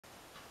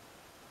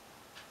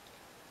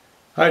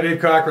Hi,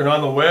 Dave Cochrane on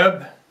the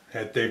web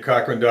at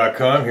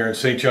davecochrane.com here in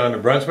St. John,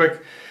 New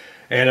Brunswick,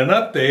 and an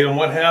update on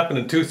what happened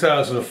in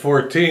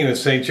 2014 in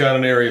St. John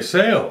and area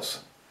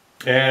sales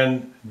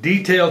and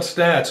detailed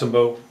stats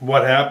about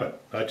what happened,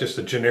 not just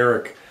a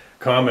generic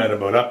comment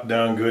about up,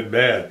 down, good,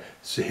 bad.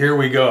 So here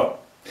we go.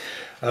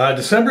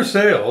 December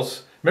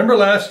sales. Remember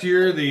last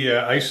year the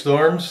ice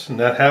storms, and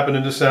that happened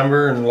in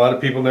December, and a lot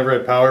of people never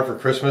had power for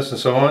Christmas and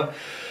so on.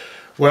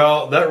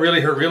 Well, that really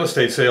hurt real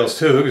estate sales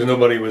too, because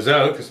nobody was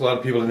out, because a lot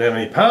of people didn't have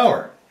any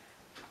power.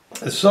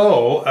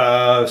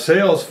 So,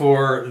 sales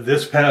for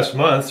this past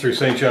month through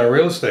St. John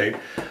Real Estate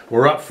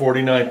were up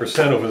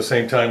 49% over the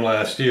same time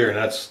last year, and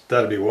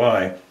that'd be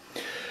why.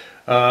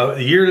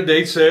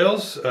 Year-to-date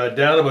sales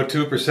down about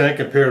 2%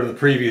 compared to the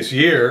previous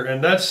year,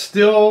 and that's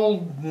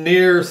still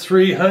near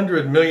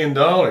 $300 million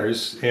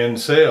in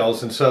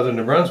sales in southern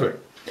New Brunswick,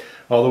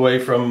 all the way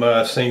from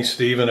St.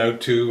 Stephen out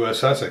to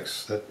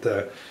Sussex.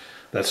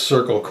 That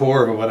circle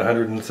core of about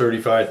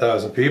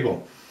 135,000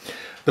 people.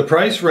 The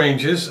price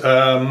ranges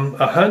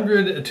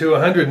 100 to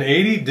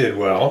 180 did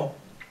well,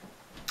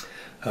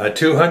 200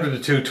 to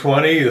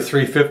 220, the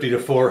 350 to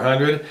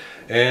 400,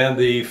 and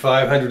the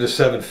 500 to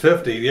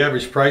 750. The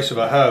average price of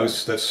a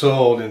house that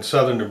sold in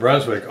southern New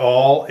Brunswick,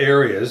 all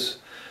areas,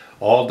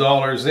 all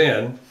dollars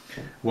in,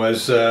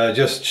 was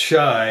just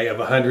shy of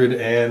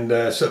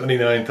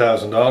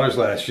 $179,000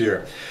 last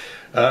year.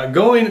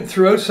 Going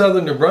throughout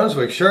southern New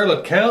Brunswick,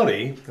 Charlotte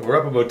County, we're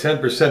up about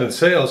 10% in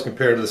sales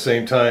compared to the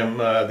same time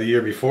the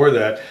year before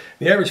that.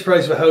 The average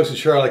price of a house in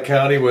Charlotte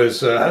County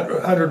was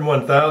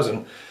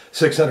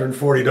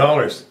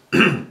 $101,640.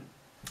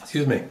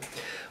 Excuse me.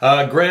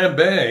 Grand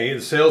Bay,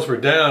 the sales were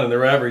down and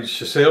their average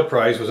sale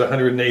price was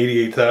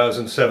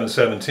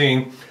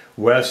 $188,717.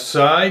 West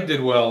Side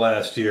did well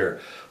last year,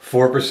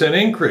 4%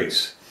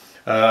 increase.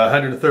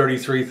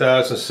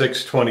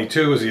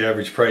 $133,622 was the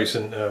average price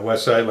in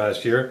West Side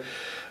last year.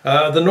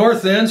 The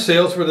North End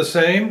sales were the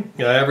same.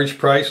 Average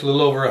price a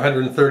little over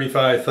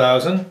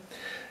 $135,000.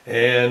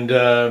 And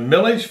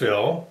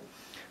Milledgeville,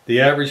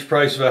 the average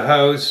price of a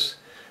house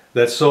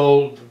that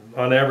sold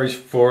on average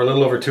for a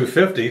little over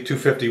 $250,000,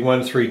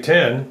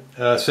 $251,000,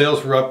 $310,000.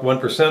 Sales were up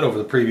 1% over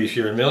the previous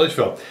year in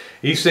Milledgeville.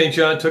 East St.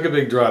 John took a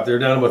big drop. They were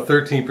down about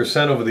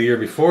 13% over the year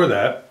before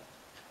that.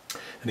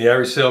 And the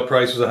average sale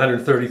price was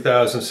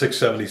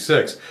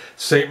 $130,676.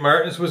 St.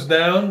 Martin's was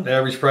down. The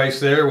average price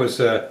there was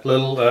a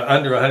little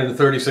under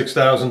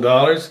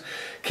 $136,000.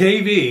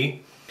 KV,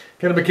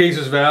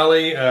 Kennebecasis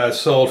Valley,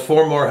 sold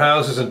 4 more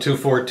houses in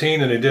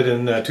 2014 than they did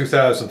in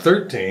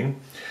 2013.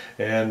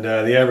 And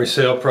the average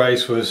sale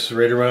price was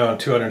right around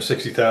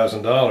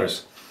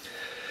 $260,000.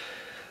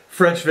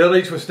 French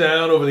Village was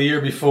down over the year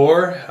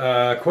before,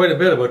 quite a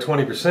bit, about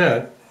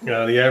 20%.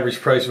 The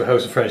average price of a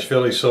house in French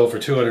Village sold for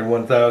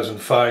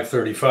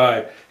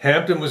 $201,535.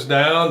 Hampton was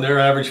down. Their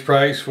average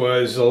price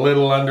was a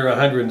little under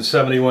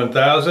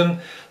 $171,000.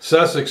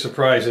 Sussex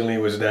surprisingly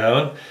was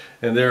down,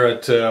 and they're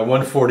at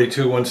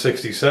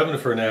 $142,167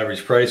 for an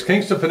average price.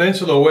 Kingston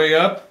Peninsula way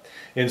up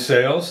in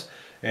sales,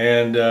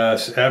 and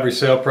average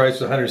sale price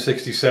was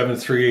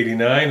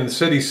 $167,389. In the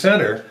city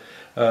center,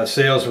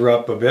 sales were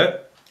up a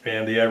bit,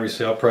 and the average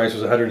sale price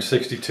was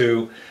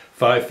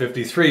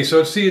 $162,553.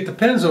 So see, it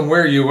depends on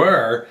where you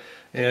are,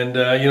 and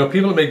you know,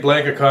 people make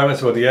blanket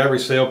comments about the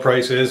average sale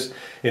price is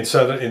in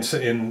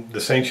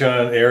the St.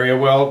 John area.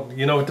 Well,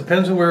 you know, it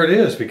depends on where it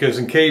is, because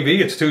in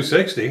KV it's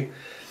 $260,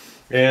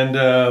 and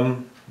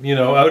you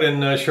know, out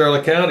in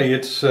Charlotte County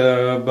it's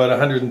about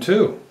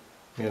 $102.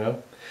 You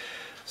know,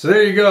 so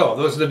there you go.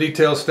 Those are the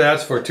detailed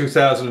stats for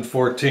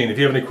 2014. If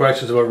you have any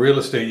questions about real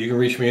estate, you can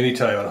reach me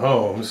anytime on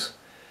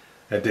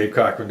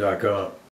homes@davecochrane.com.